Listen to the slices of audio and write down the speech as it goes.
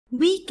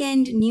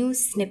Weekend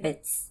News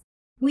Snippets.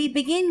 We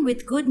begin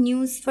with good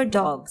news for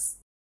dogs.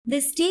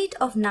 The state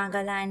of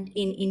Nagaland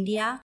in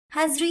India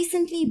has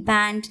recently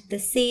banned the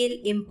sale,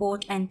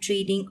 import and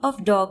trading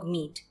of dog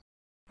meat.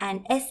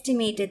 An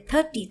estimated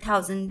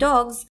 30,000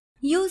 dogs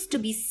used to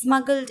be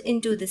smuggled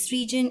into this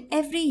region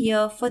every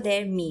year for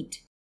their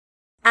meat.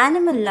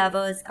 Animal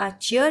lovers are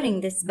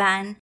cheering this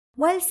ban,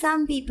 while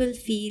some people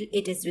feel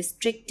it is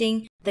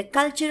restricting the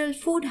cultural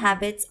food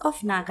habits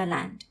of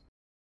Nagaland.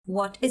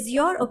 What is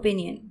your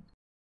opinion?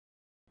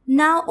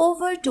 Now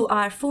over to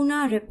our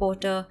Foona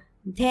reporter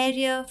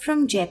Dhairya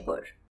from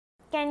Jaipur.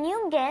 Can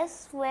you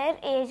guess where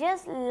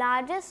Asia's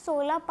largest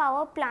solar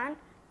power plant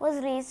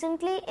was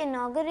recently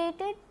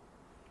inaugurated?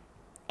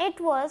 It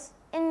was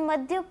in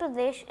Madhya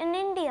Pradesh in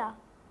India.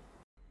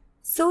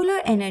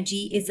 Solar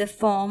energy is a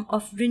form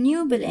of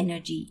renewable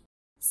energy.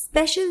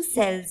 Special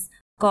cells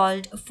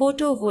called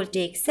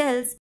photovoltaic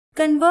cells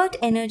convert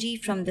energy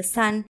from the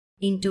sun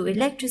into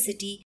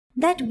electricity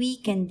that we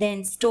can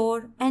then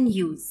store and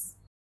use.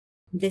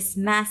 This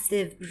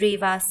massive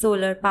Rewa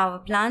solar power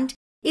plant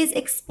is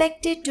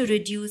expected to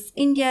reduce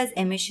India's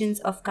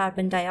emissions of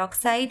carbon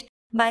dioxide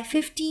by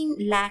 15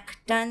 lakh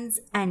tons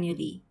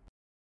annually.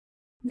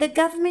 The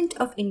Government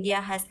of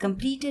India has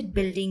completed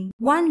building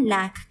 1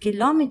 lakh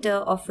kilometer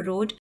of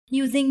road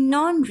using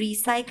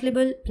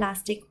non-recyclable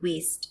plastic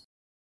waste.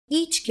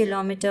 Each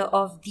kilometer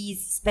of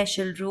these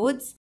special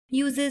roads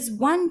uses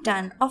 1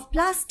 ton of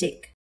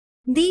plastic.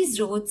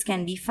 These roads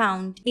can be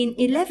found in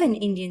 11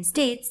 Indian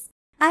states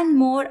and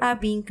more are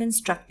being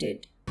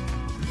constructed.